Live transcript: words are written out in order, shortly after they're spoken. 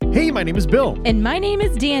Hey, my name is Bill. And my name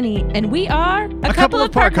is Danny, and we are a couple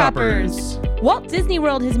of park hoppers. Walt Disney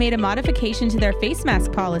World has made a modification to their face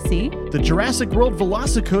mask policy. The Jurassic World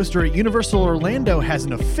Velocicoaster at Universal Orlando has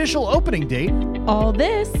an official opening date. All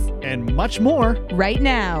this And much more. right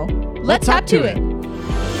now. Let's hop to it.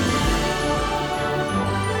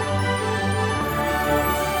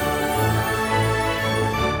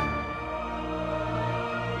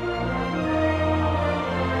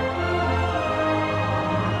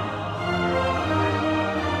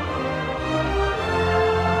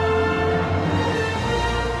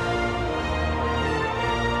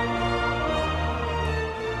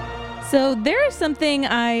 So there is something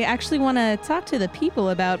I actually want to talk to the people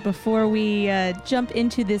about before we jump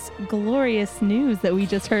into this glorious news that we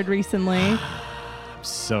just heard recently. I'm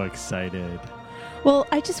so excited. Well,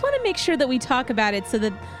 I just want to make sure that we talk about it so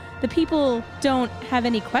that the people don't have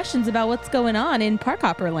any questions about what's going on in Park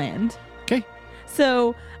Hopper Land. Okay.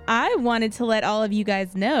 So I wanted to let all of you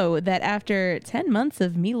guys know that after 10 months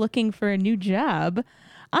of me looking for a new job,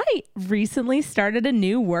 I recently started a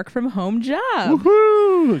new work from home job.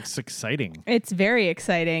 Woohoo! It's exciting. It's very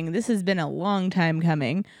exciting. This has been a long time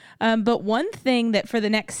coming. But one thing that for the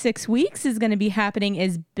next 6 weeks is going to be happening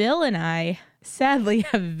is Bill and I sadly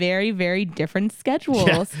have very, very different schedules.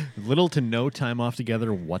 Yeah. Little to no time off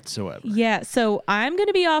together whatsoever. Yeah, so I'm going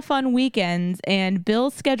to be off on weekends, and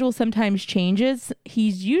Bill's schedule sometimes changes.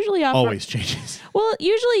 He's usually off. Always changes. Well,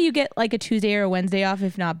 usually you get like a Tuesday or a Wednesday off,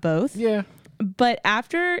 if not both. Yeah. But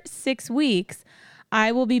after 6 weeks,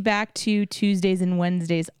 I will be back to Tuesdays and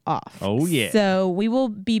Wednesdays off. Oh, yeah. So we will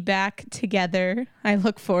be back together. I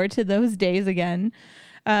look forward to those days again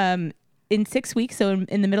in 6 weeks, so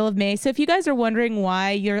in the middle of May. So if you guys are wondering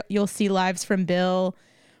why you'll see lives from Bill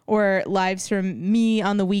or lives from me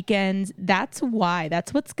on the weekends, that's why.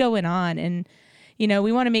 That's what's going on. And, you know,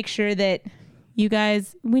 we want to make sure that you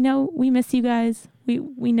guys, we know we miss you guys.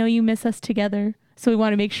 We know you miss us together. So we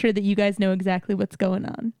want to make sure that you guys know exactly what's going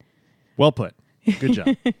on. Well put. Good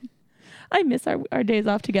job. I miss our days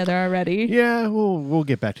off together already. Yeah, we'll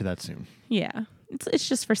get back to that soon. Yeah. It's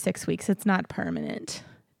just for 6 weeks. It's not permanent.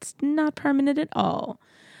 It's not permanent at all.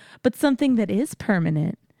 But something that is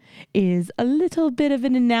permanent is a little bit of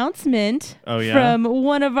an announcement from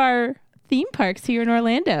one of our theme parks here in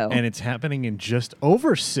Orlando. And it's happening in just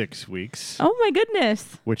over 6 weeks. Oh my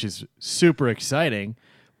goodness. Which is super exciting.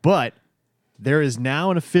 But there is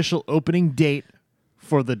now an official opening date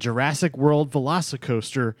for the Jurassic World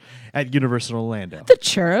Velocicoaster at Universal Orlando. The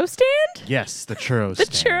churro stand? Yes, the churro The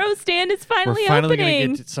stand. churro stand is finally We're finally opening.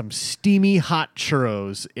 going to get some steamy hot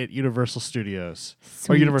churros at Universal Studios. Or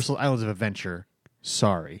Sweet. Universal Islands of Adventure.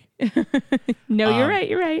 Sorry. No, you're right.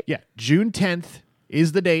 You're right. Yeah, June 10th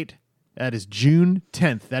is the date. That is June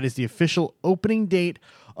 10th. That is the official opening date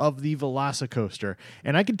of the Velocicoaster.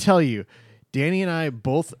 And I can tell you, Danny and I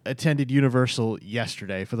both attended Universal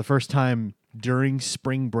yesterday for the first time during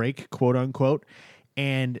spring break, quote unquote,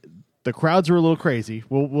 and the crowds were a little crazy.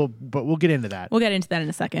 But we'll get into that. We'll get into that in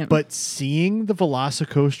a second. But seeing the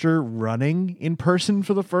Velocicoaster running in person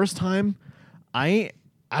for the first time, I'm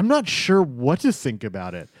not sure what to think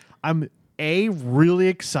about it. I'm A, really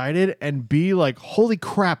excited, and B, like, holy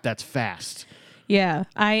crap, that's fast. Yeah,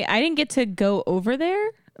 I didn't get to go over there,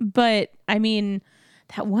 but I mean,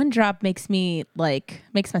 that one drop makes my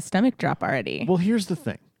stomach drop already. Well, here's the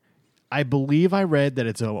thing. I believe I read that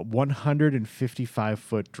it's a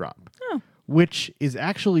 155-foot drop, which is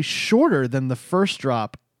actually shorter than the first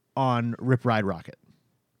drop on Rip Ride Rocket.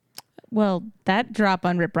 Well, that drop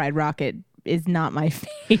on Rip Ride Rocket is not my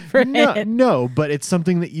favorite. No, but it's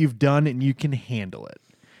something that you've done and you can handle it.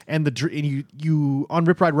 And you on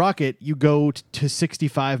Rip Ride Rocket, you go to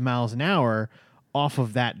 65 miles an hour off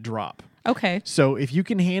of that drop. Okay. So if you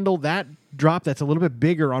can handle that drop that's a little bit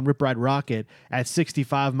bigger on Rip Ride Rocket at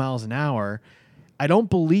 65 miles an hour, I don't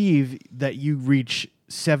believe that you reach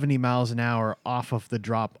 70 miles an hour off of the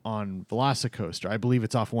drop on Velocicoaster. I believe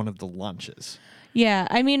it's off one of the launches. Yeah,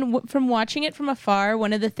 I mean, from watching it from afar,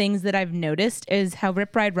 one of the things that I've noticed is how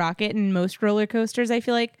Rip Ride Rocket and most roller coasters, I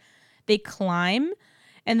feel like they climb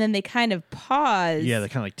and then they kind of pause. Yeah, they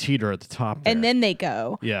kind of like teeter at the top there. And then they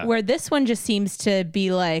go. Yeah. Where this one just seems to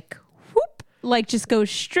be like, whoop, like just go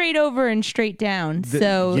straight over and straight down.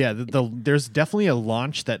 There's definitely a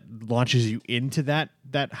launch that launches you into that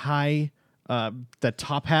high, that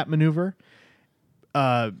top hat maneuver.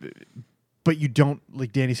 But you don't,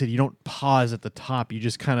 like Danny said, you don't pause at the top. You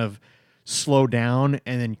just kind of slow down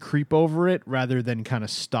and then creep over it rather than kind of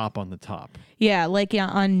stop on the top. Yeah, like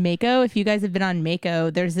on Mako, if you guys have been on Mako,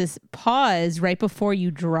 there's this pause right before you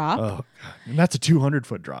drop. Oh, God. And that's a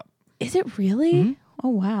 200-foot drop. Is it really? Mm-hmm. Oh,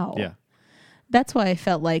 wow. Yeah. That's why I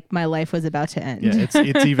felt like my life was about to end. Yeah,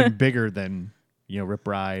 it's even bigger than Rip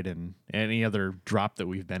Ride and any other drop that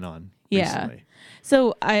we've been on recently.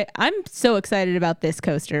 So I'm so excited about this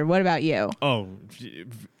coaster. What about you? Oh,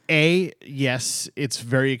 yes, it's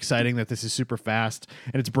very exciting that this is super fast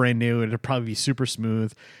and it's brand new and it'll probably be super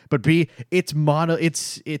smooth. But B,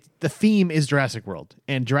 the theme is Jurassic World,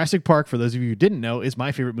 and Jurassic Park, for those of you who didn't know, is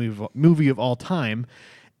my favorite movie of all time.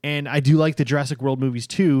 And I do like the Jurassic World movies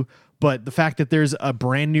too, but the fact that there's a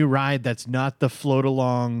brand new ride that's not the float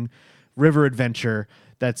along river adventure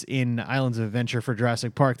that's in Islands of Adventure for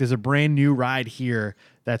Jurassic Park. There's a brand new ride here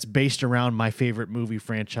that's based around my favorite movie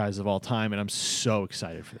franchise of all time, and I'm so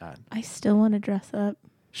excited for that. I still want to dress up.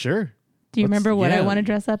 Sure. Do you remember what I want to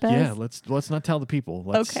dress up as? Yeah, let's not tell the people.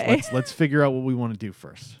 Okay. Let's figure out what we want to do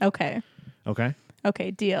first. Okay. Okay?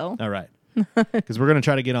 Okay, deal. All right. Because we're going to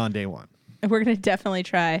try to get on day one. We're going to definitely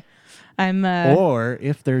try. Or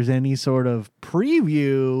if there's any sort of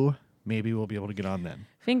preview, maybe we'll be able to get on then.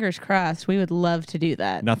 Fingers crossed. We would love to do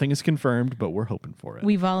that. Nothing is confirmed, but we're hoping for it.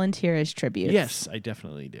 We volunteer as tributes. Yes, I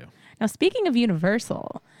definitely do. Now, speaking of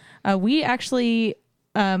Universal, we actually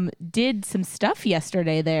did some stuff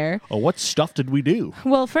yesterday there. Oh, what stuff did we do?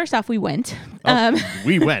 Well, first off, we went.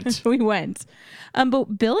 We went. We went.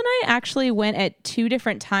 But Bill and I actually went at 2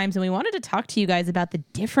 different times, and we wanted to talk to you guys about the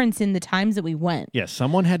difference in the times that we went. Yeah,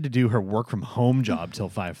 someone had to do her work from home job till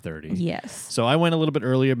 5:30. Yes. So I went a little bit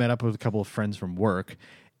earlier, met up with a couple of friends from work,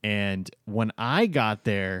 and when I got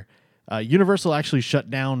there, Universal actually shut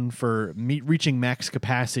down for reaching max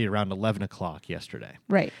capacity around 11 o'clock yesterday.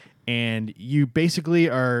 Right. And you basically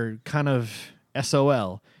are kind of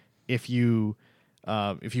SOL if you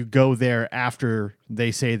go there after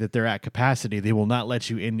they say that they're at capacity. They will not let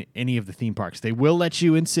you in any of the theme parks. They will let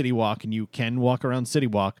you in City Walk, and you can walk around City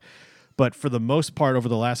Walk, but for the most part over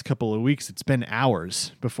the last couple of weeks, it's been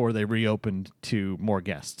hours before they reopened to more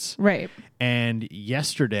guests. Right. And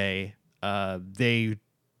yesterday, they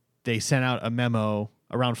sent out a memo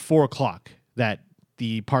around 4 o'clock that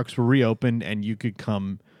the parks were reopened and you could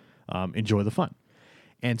come enjoy the fun.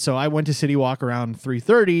 And so I went to City Walk around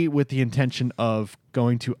 3:30 with the intention of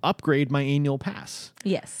going to upgrade my annual pass.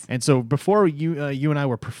 Yes. And so before you and I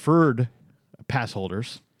were preferred pass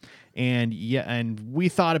holders, and we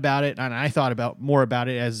thought about it, and I thought more about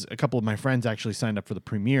it as a couple of my friends actually signed up for the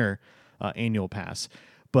Premier annual pass.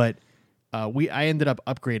 But I ended up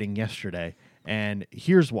upgrading yesterday, and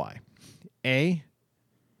here's why.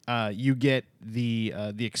 You get the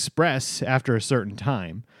Express after a certain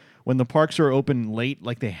time. When the parks are open late,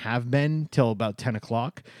 like they have been, till about 10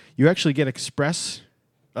 o'clock, you actually get Express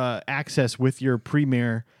access with your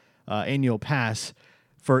Premier annual pass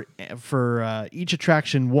for each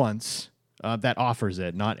attraction once that offers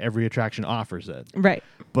it. Not every attraction offers it. Right.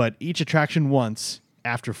 But each attraction once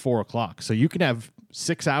after 4 o'clock. So you can have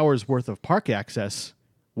 6 hours worth of park access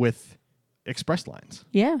with Express lines.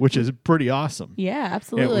 Yeah. Which is pretty awesome. Yeah,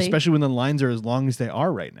 absolutely. Especially when the lines are as long as they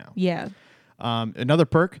are right now. Yeah. Another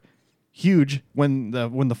perk, huge, when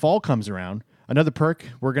the fall comes around, another perk,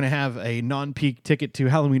 we're going to have a non-peak ticket to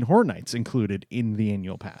Halloween Horror Nights included in the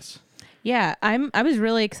annual pass. Yeah, I was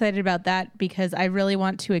really excited about that because I really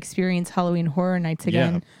want to experience Halloween Horror Nights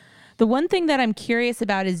again. Yeah. The one thing that I'm curious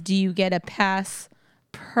about is, do you get a pass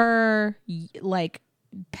per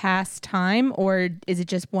pass time, or is it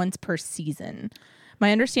just once per season?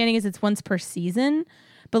 My understanding is it's once per season,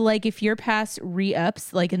 but if your pass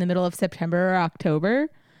re-ups in the middle of September or October,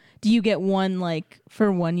 do you get one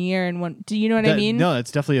for 1 year and one? Do you know what I mean? No,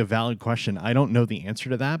 it's definitely a valid question. I don't know the answer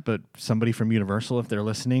to that, but somebody from Universal, if they're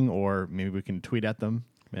listening, or maybe we can tweet at them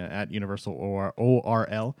at Universal or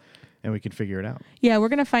ORL, and we can figure it out. Yeah, we're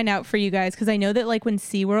gonna find out for you guys, because I know that when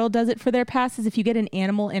SeaWorld does it for their passes, if you get an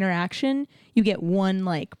animal interaction, you get one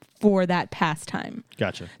for that pastime.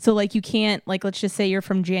 Gotcha. So you can't let's just say you're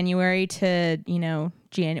from January to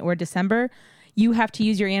Jan or December, you have to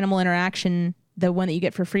use your animal interaction, the one that you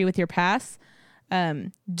get for free with your pass,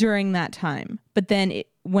 during that time. But then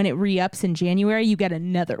when it re-ups in January, you get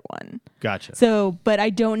another one. Gotcha. So, but I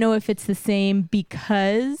don't know if it's the same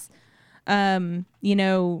because,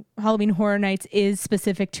 Halloween Horror Nights is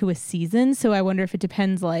specific to a season. So I wonder if it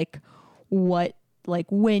depends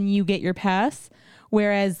when you get your pass.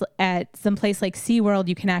 Whereas at some place like SeaWorld,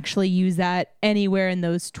 you can actually use that anywhere in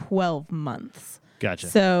those 12 months. Gotcha.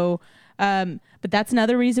 So, but that's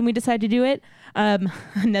another reason we decided to do it.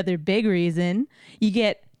 Another big reason, you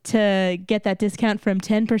get to get that discount from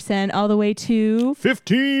 10% all the way to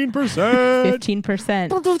 15%.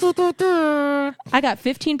 15%. I got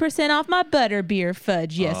 15% off my butterbeer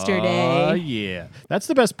fudge yesterday. Yeah. That's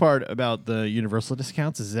the best part about the Universal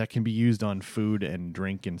discounts, is that can be used on food and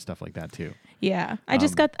drink and stuff like that too. Yeah. I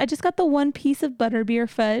just got the one piece of butterbeer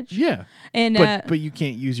fudge. Yeah. And but you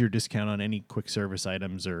can't use your discount on any quick service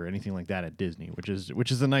items or anything like that at Disney, which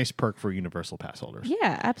is a nice perk for Universal Pass holders.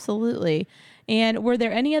 yeah, absolutely. And were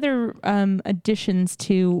there any other additions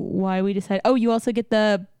to why we decided? Oh, you also get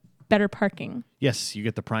the better parking. Yes, you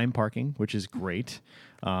get the prime parking, which is great.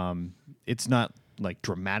 It's not like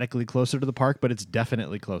dramatically closer to the park, but it's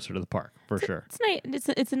definitely closer to the park for sure. It's nice.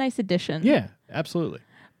 It's a nice addition. Yeah, absolutely.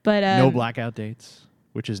 But No blackout dates,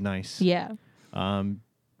 which is nice. Yeah.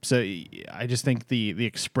 So I just think the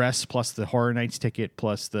Express plus the Horror Nights ticket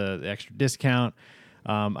plus the extra discount,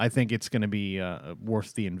 I think it's going to be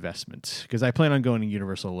worth the investment because I plan on going to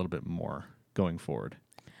Universal a little bit more going forward.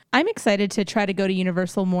 I'm excited to try to go to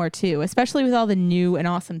Universal more too, especially with all the new and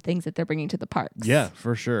awesome things that they're bringing to the parks. Yeah,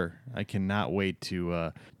 for sure. I cannot wait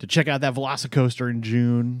to check out that Velocicoaster in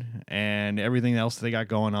June and everything else they got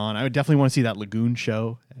going on. I would definitely want to see that Lagoon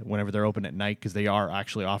show whenever they're open at night because they are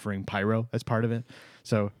actually offering pyro as part of it.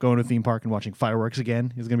 So going to a theme park and watching fireworks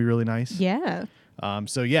again is going to be really nice. Yeah.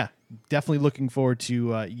 So yeah, definitely looking forward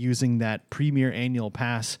to using that Premier Annual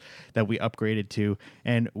Pass that we upgraded to,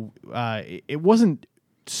 and it wasn't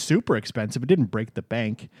super expensive. It didn't break the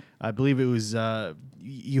bank. I believe it was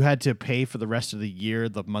you had to pay for the rest of the year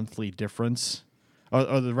the monthly difference,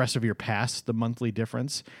 or the rest of your pass the monthly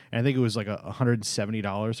difference. And I think it was like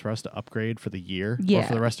 $170 for us to upgrade for the year, or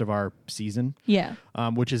for the rest of our season. Yeah.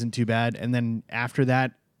 Which isn't too bad. And then after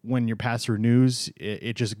that, when your pass renews,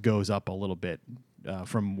 it just goes up a little bit.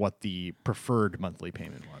 From what the preferred monthly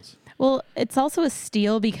payment was. Well, it's also a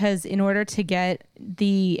steal because in order to get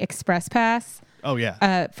the Express Pass, oh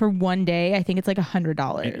yeah, for one day, I think it's like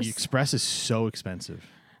 $100. The Express is so expensive.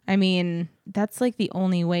 I mean, that's like the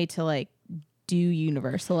only way to like do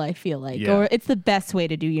Universal. I feel like, Yeah. or it's the best way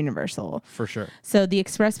to do Universal For sure. So the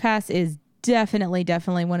Express Pass is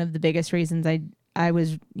definitely one of the biggest reasons I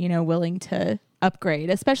was willing to upgrade,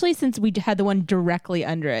 especially since we had the one directly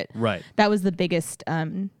under it. Right. That was the biggest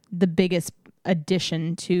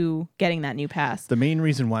addition to getting that new pass. The main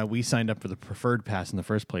reason why we signed up for the preferred pass in the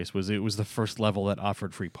first place was it was the first level that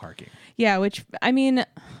offered free parking. Yeah, which, I mean,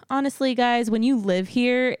 honestly, guys, when you live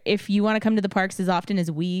here, if you want to come to the parks as often as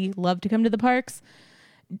we love to come to the parks,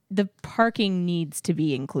 the parking needs to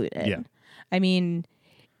be included. Yeah. I mean,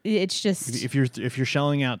 it's just if you're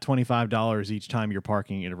shelling out $25 each time you're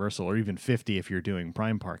parking at Universal, or even $50 if you're doing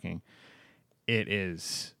prime parking, it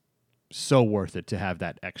is so worth it to have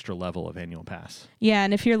that extra level of annual pass. Yeah,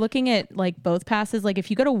 and if you're looking at like both passes, like if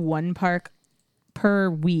you go to one park per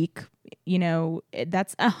week,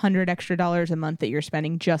 that's $100 extra a month that you're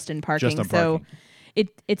spending just in parking. Just on so parking.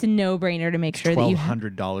 it's a no-brainer to make sure that you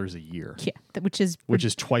 $1,200 a year. Yeah, which is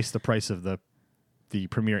twice the price of the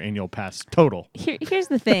Premier Annual Pass total. Here's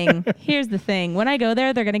the thing. When I go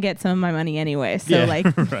there, they're going to get some of my money anyway. So right.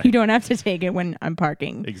 You don't have to take it when I'm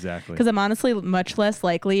parking. Exactly. Because I'm honestly much less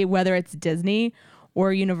likely, whether it's Disney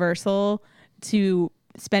or Universal, to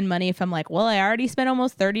spend money if I'm like, well, I already spent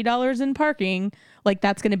almost $30 in parking. Like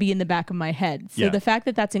that's going to be in the back of my head. So the fact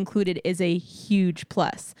that that's included is a huge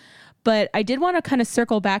plus. But I did want to kind of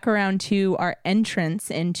circle back around to our entrance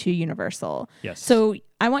into Universal. Yes. So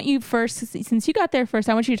I want you first, since you got there first,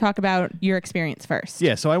 I want you to talk about your experience first.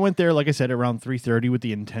 Yeah, so I went there, like I said, around 3:30 with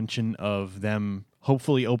the intention of them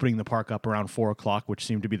hopefully opening the park up around 4 o'clock, which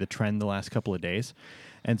seemed to be the trend the last couple of days.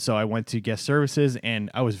 And so I went to guest services,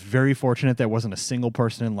 and I was very fortunate there wasn't a single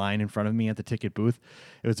person in line in front of me at the ticket booth.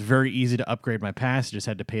 It was very easy to upgrade my pass. Just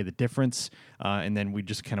had to pay the difference. And then we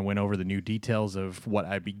just kind of went over the new details of what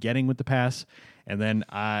I'd be getting with the pass. And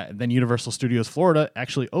then Universal Studios Florida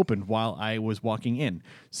actually opened while I was walking in.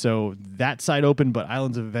 So that side opened, but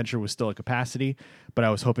Islands of Adventure was still at capacity. But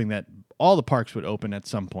I was hoping that all the parks would open at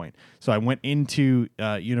some point. So I went into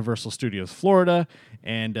Universal Studios Florida,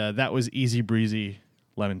 and that was easy breezy,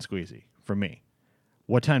 lemon squeezy for me.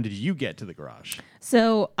 What time did you get to the garage?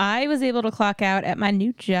 So I was able to clock out at my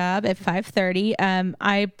new job at 5:30.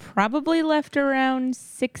 I probably left around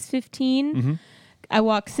 6:15. Mm-hmm. I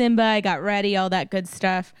walked Simba, I got ready, all that good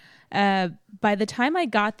stuff. By the time I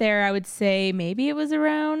got there, I would say maybe it was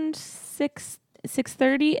around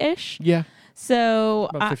 6:30-ish. Yeah. So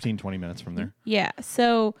about 15, 20 minutes from there. Yeah.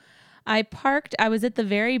 So I parked. I was at the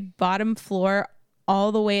very bottom floor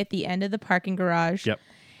all the way at the end of the parking garage. Yep.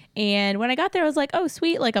 And when I got there, I was like, oh,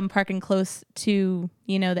 sweet. Like I'm parking close to,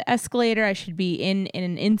 the escalator. I should be in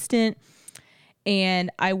an instant.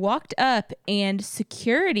 And I walked up and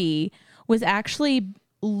security was actually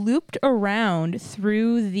looped around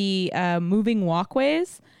through the moving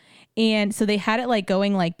walkways. And so they had it like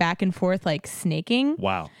going like back and forth, like snaking.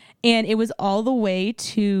 Wow. And it was all the way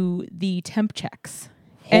to the temp checks.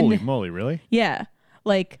 Holy moly, really? Yeah.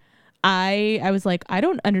 Like I was like, I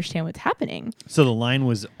don't understand what's happening. So the line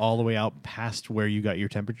was all the way out past where you got your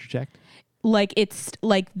temperature checked? Like it's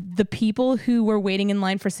like the people who were waiting in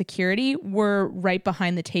line for security were right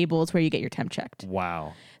behind the tables where you get your temp checked.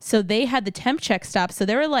 Wow. So they had the temp check stop. So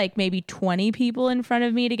there were like maybe 20 people in front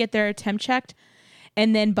of me to get their temp checked.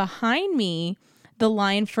 And then behind me, the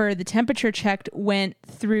line for the temperature checked went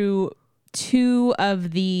through 2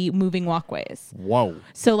 of the moving walkways. Whoa.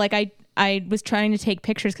 So like I was trying to take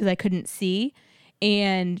pictures because I couldn't see.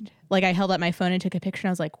 And like I held up my phone and took a picture and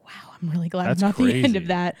I was like, wow, I'm really glad That's I'm not crazy. the end of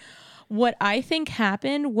that. What I think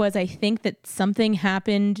happened was I think that something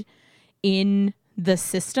happened in the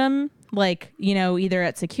system, like, you know, either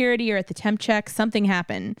at security or at the temp check, something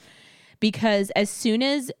happened. Because as soon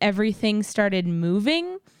as everything started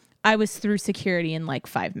moving, I was through security in like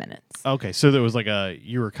 5 minutes. Okay, so there was like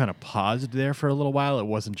you were kind of paused there for a little while. It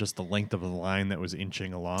wasn't just the length of the line that was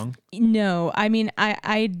inching along. No, I mean,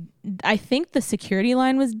 I think the security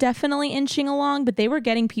line was definitely inching along, but they were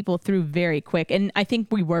getting people through very quick. And I think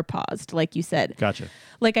we were paused, like you said. Gotcha.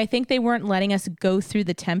 Like, I think they weren't letting us go through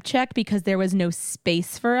the temp check because there was no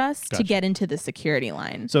space for us to get into the security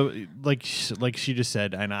line. So like she just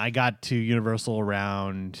said, and I got to Universal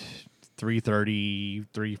around 3:30,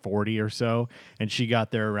 3:40 or so, and she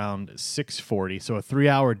got there around 6:40. So a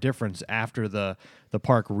 3-hour difference after the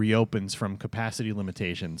park reopens from capacity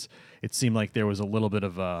limitations. It seemed like there was a little bit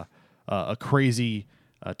of a crazy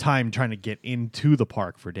time trying to get into the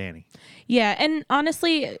park for Danny. Yeah, and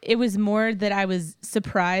honestly, it was more that I was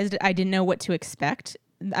surprised. I didn't know what to expect.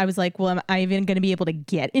 I was like, well, am I even going to be able to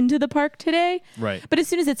get into the park today? Right. But as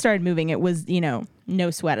soon as it started moving, it was, you know,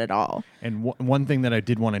 no sweat at all. And one thing that I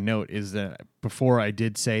did want to note is that before I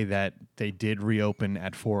did say that they did reopen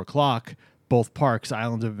at 4 o'clock, both parks,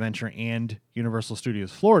 Islands of Adventure and Universal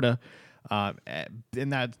Studios Florida, and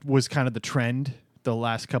that was kind of the trend the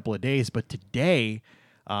last couple of days. But today,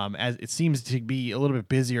 as it seems to be a little bit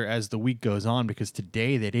busier as the week goes on, because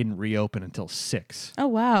today they didn't reopen until 6. Oh,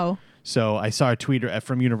 wow. So I saw a tweet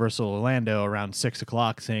from Universal Orlando around 6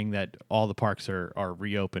 o'clock saying that all the parks are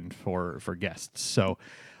reopened for guests. So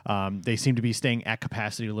they seem to be staying at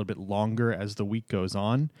capacity a little bit longer as the week goes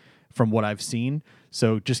on, from what I've seen.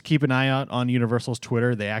 So just keep an eye out on Universal's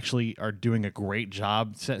Twitter. They actually are doing a great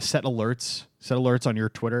job. Set alerts on your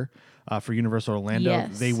Twitter for Universal Orlando.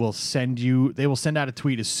 Yes. They will send out a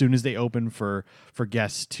tweet as soon as they open for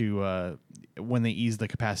guests to when they ease the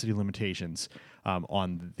capacity limitations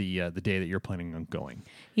on the day that you're planning on going.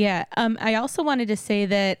 Yeah. I also wanted to say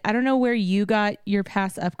that I don't know where you got your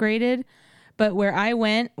pass upgraded, but where I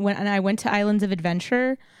went when I went to Islands of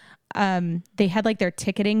Adventure, they had like their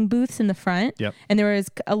ticketing booths in the front. Yep. And there was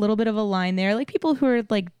a little bit of a line there, like people who are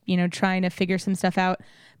like, you know, trying to figure some stuff out.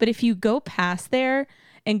 But if you go past there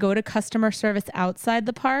and go to customer service outside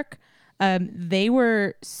the park, they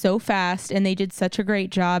were so fast and they did such a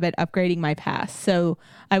great job at upgrading my pass. So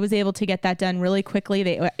I was able to get that done really quickly.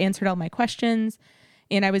 They answered all my questions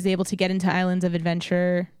and I was able to get into Islands of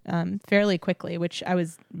Adventure fairly quickly, which I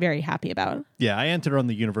was very happy about. Yeah, I entered on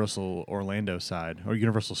the Universal Orlando side or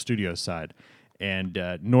Universal Studios side. And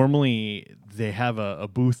normally they have a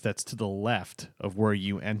booth that's to the left of where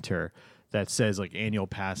you enter that says like annual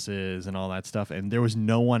passes and all that stuff. And there was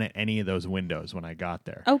no one at any of those windows when I got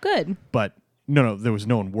there. Oh, good. But no, there was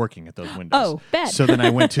no one working at those windows. Oh, bet. So then I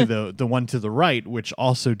went to the one to the right, which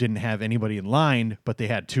also didn't have anybody in line, but they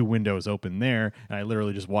had 2 windows open there. And I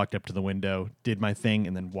literally just walked up to the window, did my thing,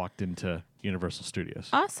 and then walked into Universal Studios.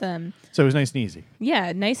 Awesome. So it was nice and easy.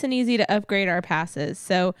 Yeah, nice and easy to upgrade our passes.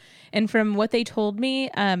 So, and from what they told me,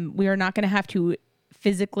 we are not going to have to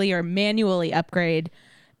physically or manually upgrade.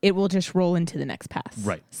 It will just roll into the next pass.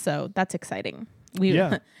 Right. So that's exciting.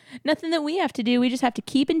 Yeah. Nothing that we have to do. We just have to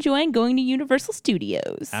keep enjoying going to Universal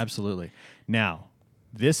Studios. Absolutely. Now,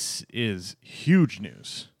 this is huge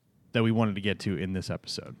news that we wanted to get to in this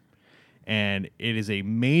episode. And it is a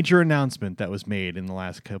major announcement that was made in the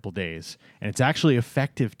last couple days. And it's actually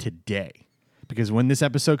effective today. Because when this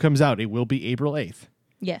episode comes out, it will be April 8th.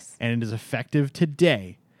 Yes. And it is effective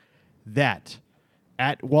today that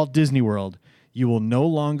at Walt Disney World, you will no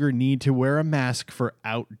longer need to wear a mask for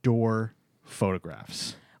outdoor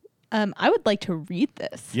photographs. I would like to read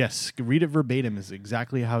this. Yes, read it verbatim is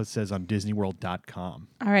exactly how it says on DisneyWorld.com.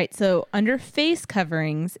 All right. So under face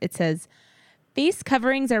coverings, it says, face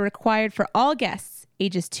coverings are required for all guests,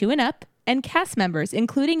 ages 2 and up, and cast members,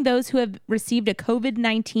 including those who have received a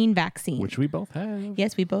COVID-19 vaccine. Which we both have.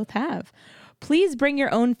 Yes, we both have. Please bring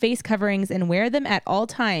your own face coverings and wear them at all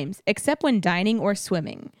times, except when dining or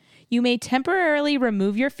swimming. You may temporarily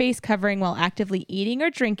remove your face covering while actively eating or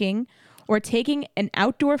drinking, or taking an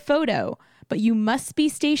outdoor photo, but you must be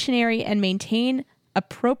stationary and maintain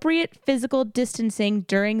appropriate physical distancing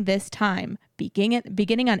during this time,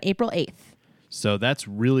 beginning on April 8th. So that's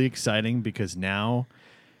really exciting because now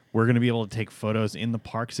we're going to be able to take photos in the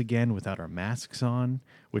parks again without our masks on,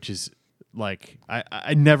 which is like,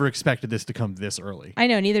 I never expected this to come this early. I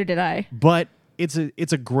know, neither did I. But it's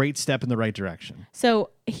a great step in the right direction. So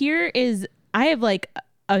I have like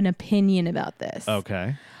an opinion about this.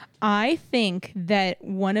 Okay. I think that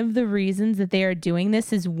one of the reasons that they are doing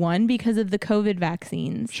this is, one, because of the COVID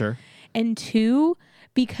vaccines. Sure. And two,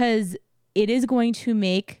 because it is going to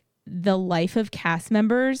make the life of cast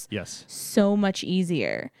members so much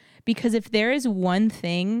easier. Because if there is one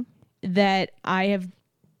thing that I have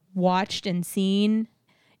watched and seen,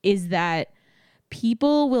 is that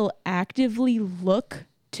people will actively look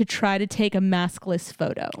to try to take a maskless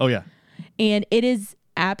photo. Oh, yeah. And it is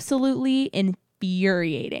absolutely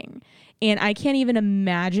infuriating. And I can't even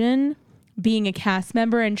imagine being a cast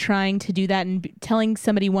member and trying to do that and telling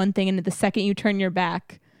somebody one thing, and the second you turn your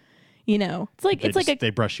back, it's like they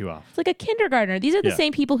brush you off. It's like a kindergartner. These are the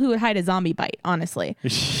same people who would hide a zombie bite, honestly.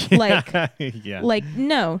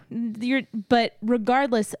 No, but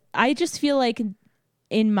regardless, I just feel like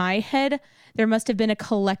in my head, there must have been a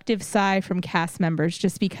collective sigh from cast members,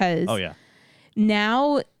 just because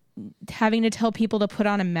now having to tell people to put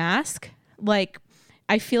on a mask,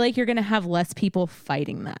 I feel like you're going to have less people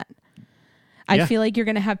fighting that. I feel like you're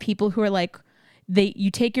going to have people who are like,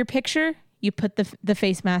 you take your picture, you put the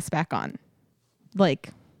face mask back on.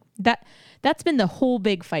 That's been the whole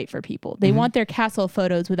big fight for people. They want their castle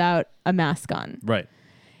photos without a mask on. Right.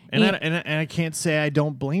 And I can't say I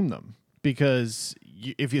don't blame them, because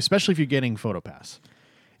especially if you're getting PhotoPass,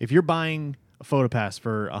 if you're buying a PhotoPass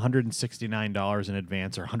for $169 in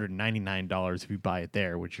advance, or $199 if you buy it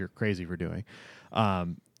there, which you're crazy for doing,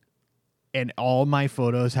 and all my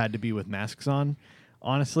photos had to be with masks on,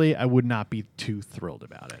 honestly, I would not be too thrilled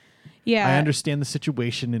about it. Yeah, I understand the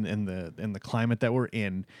situation and the climate that we're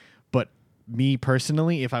in, but me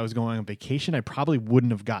personally, if I was going on vacation, I probably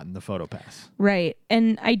wouldn't have gotten the PhotoPass. Right.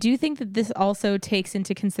 And I do think that this also takes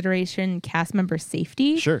into consideration cast member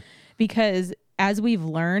safety. Sure. Because as we've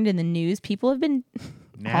learned in the news, people have been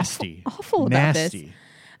nasty, awful about this.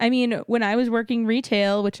 I mean, when I was working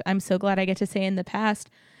retail, which I'm so glad I get to say in the past,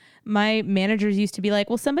 my managers used to be like,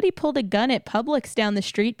 well, somebody pulled a gun at Publix down the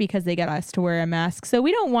street because they got us to wear a mask. So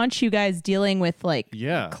we don't want you guys dealing with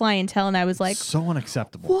clientele. And I was like, so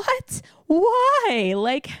unacceptable. What?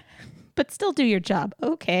 Why? But still do your job.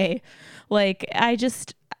 Okay. I'm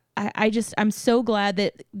so glad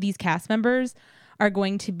that these cast members are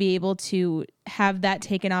going to be able to have that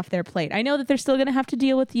taken off their plate. I know that they're still going to have to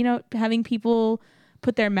deal with, having people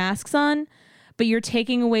put their masks on, but you're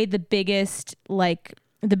taking away the biggest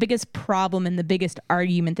problem and the biggest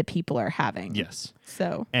argument that people are having. Yes.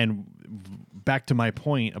 So. And back to my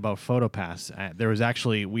point about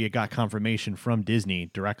PhotoPass, we got confirmation from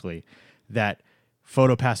Disney directly that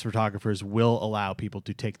PhotoPass photographers will allow people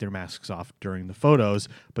to take their masks off during the photos,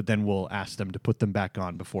 but then we'll ask them to put them back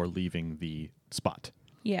on before leaving the spot.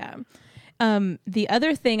 Yeah. The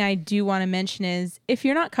other thing I do want to mention is, if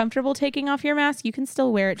you're not comfortable taking off your mask, you can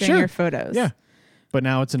still wear it during your photos. Yeah. But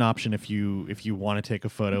now it's an option if you want to take a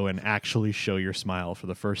photo and actually show your smile for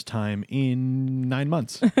the first time in 9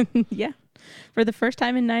 months. Yeah. For the first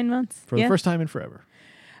time in 9 months. For the first time in forever.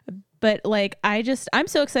 But I'm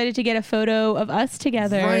so excited to get a photo of us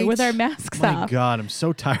together with our masks off. My God, I'm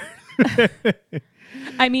so tired.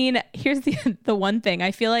 I mean, here's the one thing.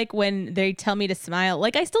 I feel like when they tell me to smile,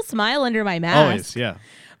 I still smile under my mask. Always, yeah.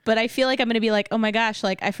 But I feel like I'm going to be like, oh my gosh,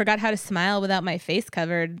 I forgot how to smile without my face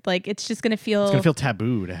covered. It's just going to feel... It's going to feel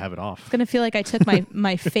taboo to have it off. It's going to feel like I took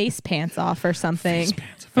my face pants off or something.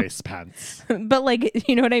 Face pants. But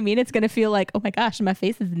you know what I mean? It's going to feel like, oh my gosh, my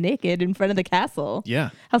face is naked in front of the castle. Yeah.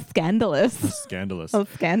 How scandalous. How scandalous.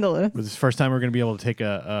 This is the first time we're going to be able to take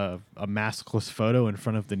a maskless photo in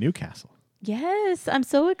front of the new castle. Yes, I'm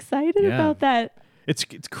so excited about that. It's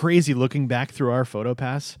crazy looking back through our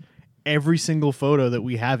PhotoPass. Every single photo that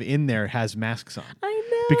we have in there has masks on. I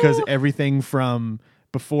know. Because everything from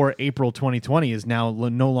before April 2020 is now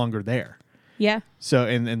no longer there. Yeah. So,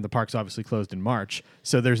 and the park's obviously closed in March.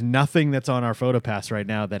 So there's nothing that's on our PhotoPass right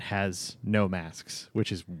now that has no masks,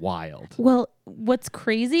 which is wild. Well, what's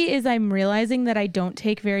crazy is I'm realizing that I don't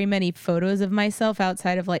take very many photos of myself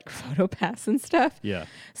outside of PhotoPass and stuff. Yeah.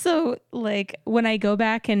 So when I go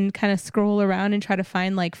back and kind of scroll around and try to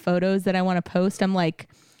find photos that I want to post, I'm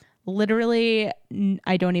literally,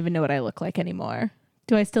 I don't even know what I look like anymore.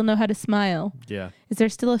 Do I still know how to smile? Yeah. Is there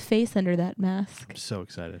still a face under that mask? I'm so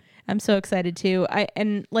excited. I'm so excited too.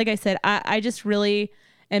 And like I said, I just really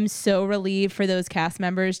am so relieved for those cast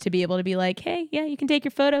members to be able to be like, hey, yeah, you can take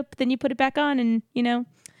your photo, but then you put it back on and,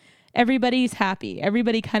 everybody's happy.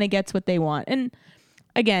 Everybody kind of gets what they want. And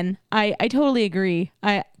again, I totally agree.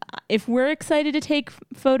 If we're excited to take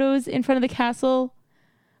photos in front of the castle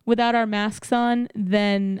without our masks on,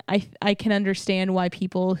 then I can understand why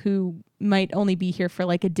people who might only be here for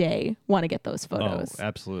like a day want to get those photos. Oh,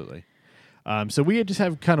 absolutely. So we just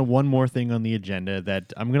have kind of one more thing on the agenda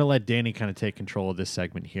that I'm going to let Danny kind of take control of this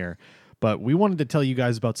segment here. But we wanted to tell you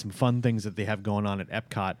guys about some fun things that they have going on at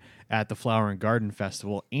EPCOT at the Flower and Garden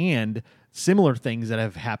Festival and similar things that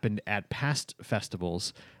have happened at past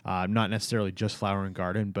festivals, not necessarily just Flower and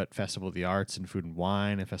Garden, but Festival of the Arts and Food and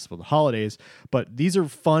Wine and Festival of the Holidays. But these are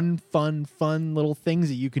fun little things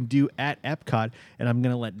that you can do at EPCOT, and I'm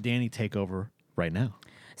going to let Danny take over right now.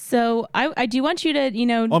 So I do want you to,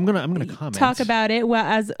 I'm gonna comment. Talk about it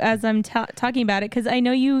as I'm talking about it, because I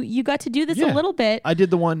know you got to do this a little bit. I did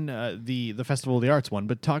the one, the Festival of the Arts one,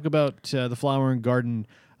 but talk about the Flower and Garden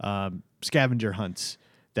scavenger hunts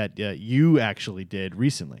that you actually did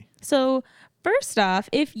recently. So first off,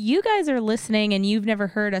 if you guys are listening and you've never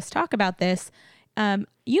heard us talk about this,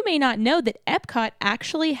 you may not know that EPCOT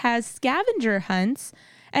actually has scavenger hunts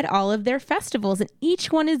at all of their festivals, and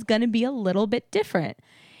each one is going to be a little bit different.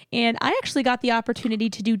 And I actually got the opportunity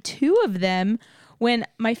to do 2 of them when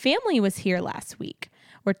my family was here last week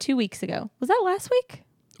or 2 weeks ago. Was that last week?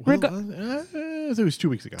 It was 2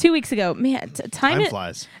 weeks ago. 2 weeks ago. Man, time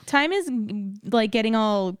flies. Time is like getting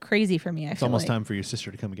all crazy for me. It's almost time for your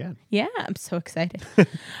sister to come again. Yeah, I'm so excited.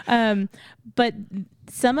 But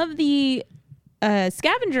some of the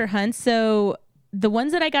scavenger hunts, so the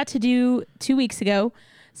ones that I got to do 2 weeks ago,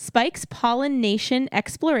 Spike's Pollen Nation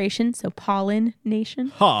Exploration, so Pollen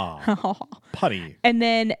Nation. Putty. And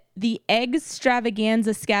then the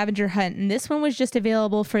Extravaganza Scavenger Hunt, and this one was just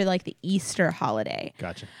available for like the Easter holiday.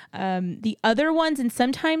 Gotcha. The other ones, and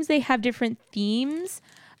sometimes they have different themes.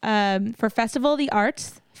 For Festival of the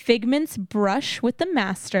Arts, Figment's Brush with the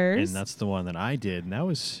Masters. And that's the one that I did, and that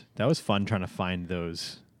was fun trying to find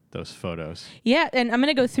those photos. Yeah, and I'm going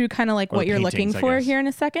to go through kind of like what you're looking for here in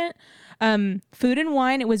a second. Food and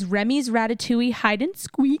Wine, it was Remy's Ratatouille Hide and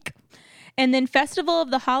Squeak. And then Festival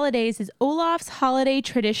of the Holidays is Olaf's Holiday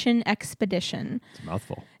Tradition Expedition. It's a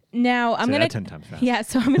mouthful. Now I'm going to 10 times fast. Yeah,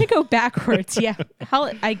 so I'm going to go backwards. Yeah.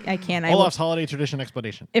 I can't. Olaf's Holiday Tradition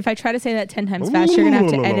Expedition. If I try to say that 10 times fast, you're going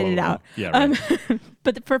to have to edit it out. Yeah, right.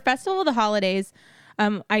 But for Festival of the Holidays,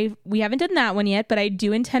 we haven't done that one yet, but I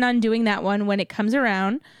do intend on doing that one when it comes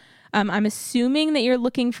around. I'm assuming that you're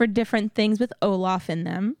looking for different things with Olaf in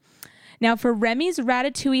them. Now, for Remy's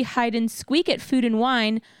Ratatouille Hide and Squeak at Food and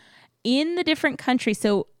Wine, in the different countries,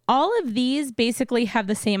 so all of these basically have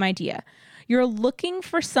the same idea. You're looking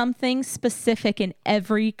for something specific in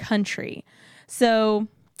every country. So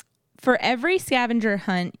for every scavenger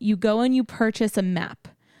hunt, you go and you purchase a map.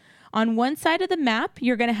 On one side of the map,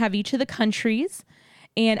 you're going to have each of the countries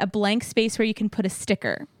and a blank space where you can put a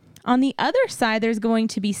sticker. On the other side, there's going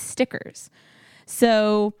to be stickers.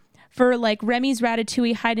 So for like Remy's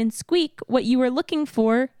Ratatouille Hide and Squeak, what you were looking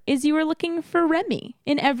for is you were looking for Remy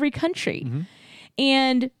in every country. Mm-hmm.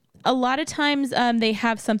 And a lot of times they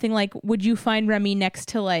have something like, would you find Remy next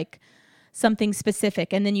to like something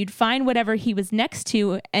specific? And then you'd find whatever he was next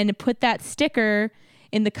to and put that sticker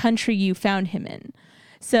in the country you found him in.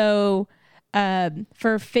 So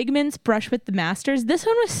for Figment's Brush with the Masters, this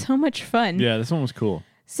one was so much fun. Yeah, this one was cool.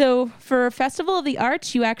 So for Festival of the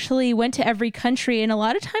Arts, you actually went to every country, and a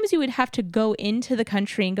lot of times you would have to go into the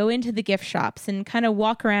country and go into the gift shops and kind of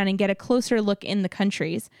walk around and get a closer look in the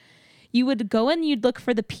countries. You would go and you'd look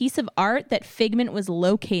for the piece of art that Figment was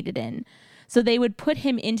located in. So they would put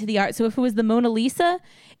him into the art. So if it was the Mona Lisa,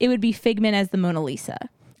 it would be Figment as the Mona Lisa.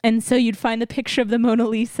 And so you'd find the picture of the Mona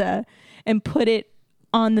Lisa and put it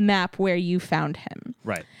on the map where you found him.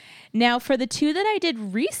 Right. Now, for the 2 that I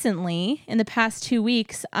did recently in the past 2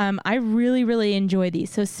 weeks, I really, really enjoy these.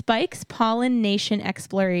 So Spike's Pollen Nation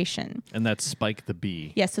Exploration. And that's Spike the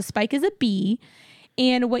bee. Yeah, so Spike is a bee.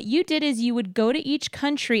 And what you did is you would go to each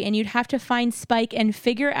country and you'd have to find Spike and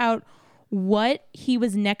figure out what he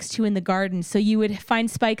was next to in the garden. So you would find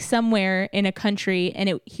Spike somewhere in a country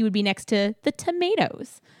and he would be next to the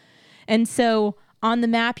tomatoes. And so on the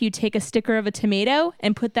map, you take a sticker of a tomato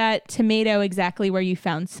and put that tomato exactly where you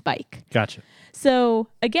found Spike. Gotcha. So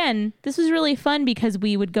again, this was really fun because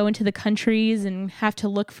we would go into the countries and have to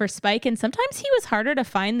look for Spike. And sometimes he was harder to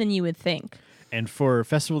find than you would think. And for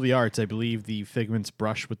Festival of the Arts, I believe the Figment's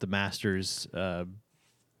Brush with the Masters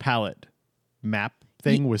palette map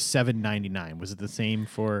thing was $7.99. Was it the same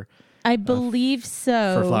for I believe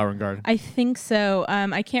so. For Flower and Garden. I think so.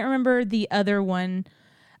 I can't remember the other one.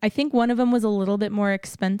 I think one of them was a little bit more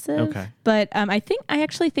expensive. Okay. But I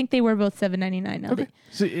actually think they were both $7.99 now. Okay.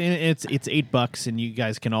 So it's $8 and you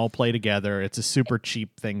guys can all play together. It's a super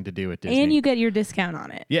cheap thing to do at Disney. And you get your discount on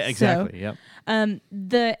it. Yeah, exactly. So, yep.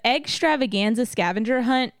 The Extravaganza scavenger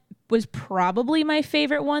hunt was probably my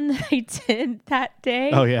favorite one that I did that day.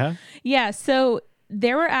 Oh, yeah? Yeah. So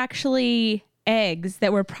there were actually eggs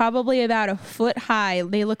that were probably about a foot high.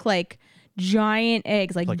 They look like giant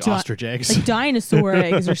eggs, like ostrich eggs, like dinosaur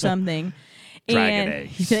eggs or something. Dragon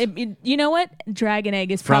eggs. You know what? Dragon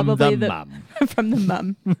egg is probably mum. From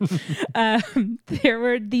the mum. There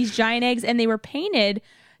were these giant eggs, and they were painted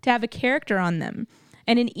to have a character on them.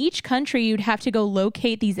 And in each country, you'd have to go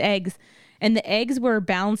locate these eggs, and the eggs were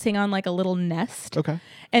balancing on like a little nest. Okay.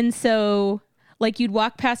 And so, like, you'd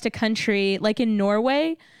walk past a country, like in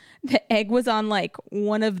Norway, the egg was on like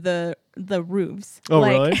one of the roofs. Oh,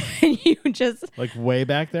 like, really? And you just like way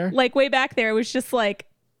back there? Like way back there. It was just like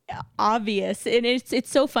obvious. And it's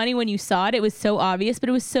so funny when you saw it. It was so obvious, but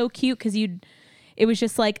it was so cute because it was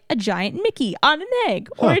just like a giant Mickey on an egg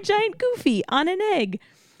or a giant Goofy on an egg.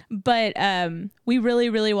 But we really,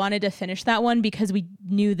 really wanted to finish that one because we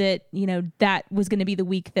knew that, that was going to be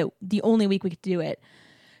the only week we could do it.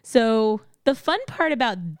 So the fun part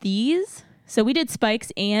about these, so we did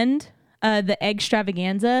Spikes and the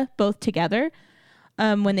Extravaganza both together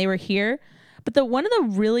when they were here. But one of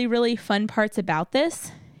the really, really fun parts about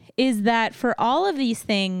this is that for all of these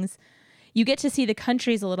things, you get to see the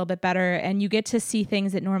countries a little bit better and you get to see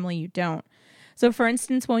things that normally you don't. So for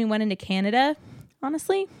instance, when we went into Canada,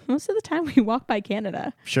 honestly, most of the time we walk by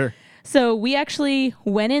Canada. Sure. So we actually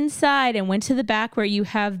went inside and went to the back where you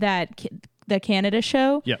have the Canada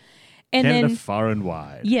show. Yep. And Canada then, far and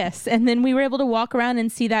wide. Yes. And then we were able to walk around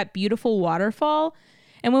and see that beautiful waterfall.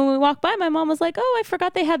 And when we walked by, my mom was like, oh, I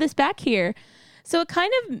forgot they had this back here. So it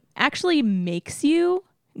kind of actually makes you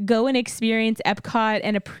go and experience EPCOT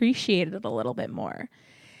and appreciate it a little bit more.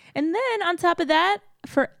 And then on top of that,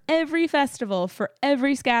 for every festival, for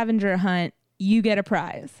every scavenger hunt, you get a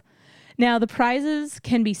prize. Now, the prizes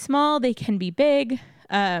can be small, they can be big.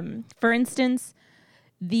 For instance,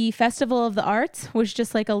 the Festival of the Arts was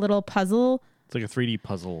just like a little puzzle. It's like a 3D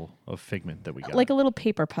puzzle of Figment that we got. Like a little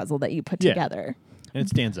paper puzzle that you put together. And it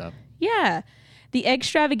stands up. Yeah. The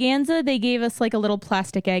Extravaganza, they gave us like a little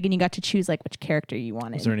plastic egg and you got to choose like which character you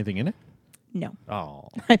wanted. Is there anything in it? No. Oh.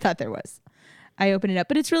 I thought there was. I opened it up,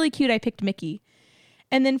 but it's really cute. I picked Mickey.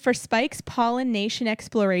 And then for Spike's Pollen Nation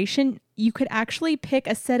Exploration, you could actually pick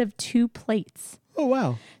a set of 2 plates. Oh,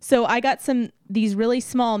 wow. So I got these really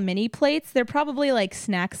small mini plates. They're probably like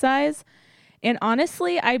snack size. And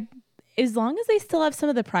honestly, as long as they still have some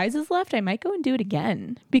of the prizes left, I might go and do it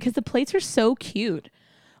again because the plates are so cute.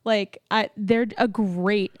 Like they're a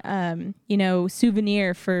great,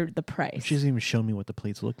 souvenir for the price. She hasn't even shown me what the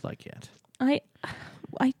plates look like yet.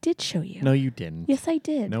 I did show you. No, you didn't. Yes, I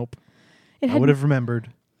did. Nope. I would have remembered.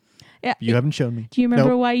 Yeah, you haven't shown me. Do you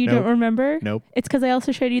remember why you don't remember? Nope. It's because I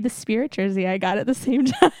also showed you the Spirit jersey I got at the same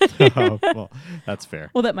time. Oh, well, that's fair.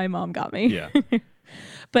 Well, that my mom got me. Yeah.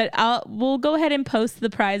 But we'll go ahead and post the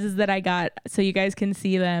prizes that I got so you guys can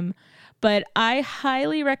see them. But I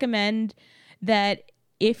highly recommend that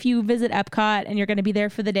if you visit EPCOT and you're going to be there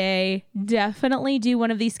for the day, definitely do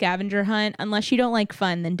one of these scavenger hunt. Unless you don't like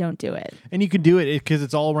fun, then don't do it. And you can do it because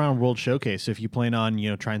it's all around World Showcase. So if you plan on,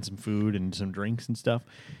 trying some food and some drinks and stuff,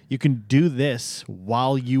 you can do this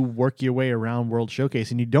while you work your way around World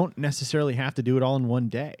Showcase. And you don't necessarily have to do it all in one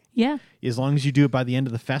day. Yeah. As long as you do it by the end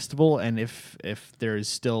of the festival, and if there's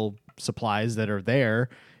still supplies that are there,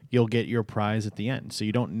 you'll get your prize at the end. So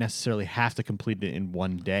you don't necessarily have to complete it in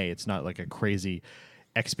one day. It's not like a crazy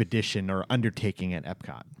expedition or undertaking at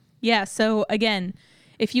EPCOT. Yeah, so again,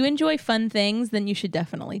 if you enjoy fun things, then you should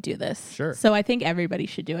definitely do this. Sure. So I think everybody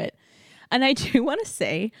should do it. And I do want to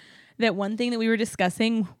say that one thing that we were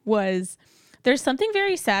discussing was there's something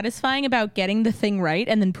very satisfying about getting the thing right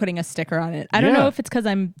and then putting a sticker on it. I don't know if it's because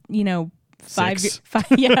I'm, 5.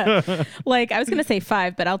 Yeah. Like I was going to say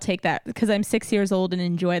 5, but I'll take that because I'm 6 years old and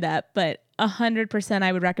enjoy that. But 100%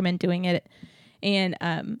 I would recommend doing it. And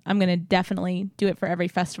I'm going to definitely do it for every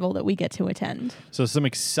festival that we get to attend. So some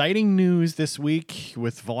exciting news this week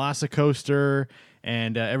with Velocicoaster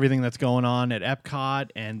and everything that's going on at EPCOT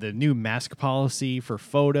and the new mask policy for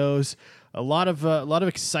photos. A lot of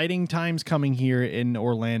exciting times coming here in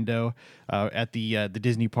Orlando at the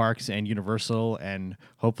Disney parks and Universal, and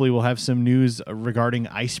hopefully we'll have some news regarding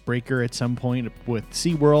Icebreaker at some point with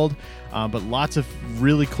SeaWorld. But lots of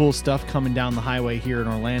really cool stuff coming down the highway here in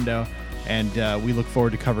Orlando. And we look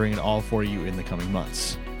forward to covering it all for you in the coming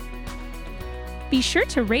months. Be sure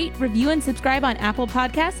to rate, review, and subscribe on Apple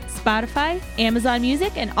Podcasts, Spotify, Amazon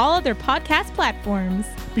Music, and all other podcast platforms.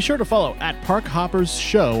 Be sure to follow at Park Hoppers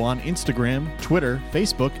Show on Instagram, Twitter,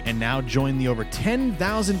 Facebook, and now join the over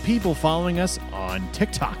 10,000 people following us on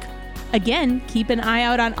TikTok. Again, keep an eye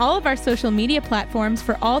out on all of our social media platforms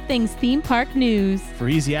for all things theme park news. For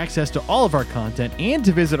easy access to all of our content and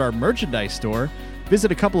to visit our merchandise store,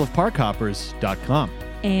 visit a couple of parkhoppers.com.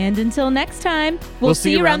 And until next time, we'll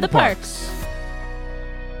see you around the parks.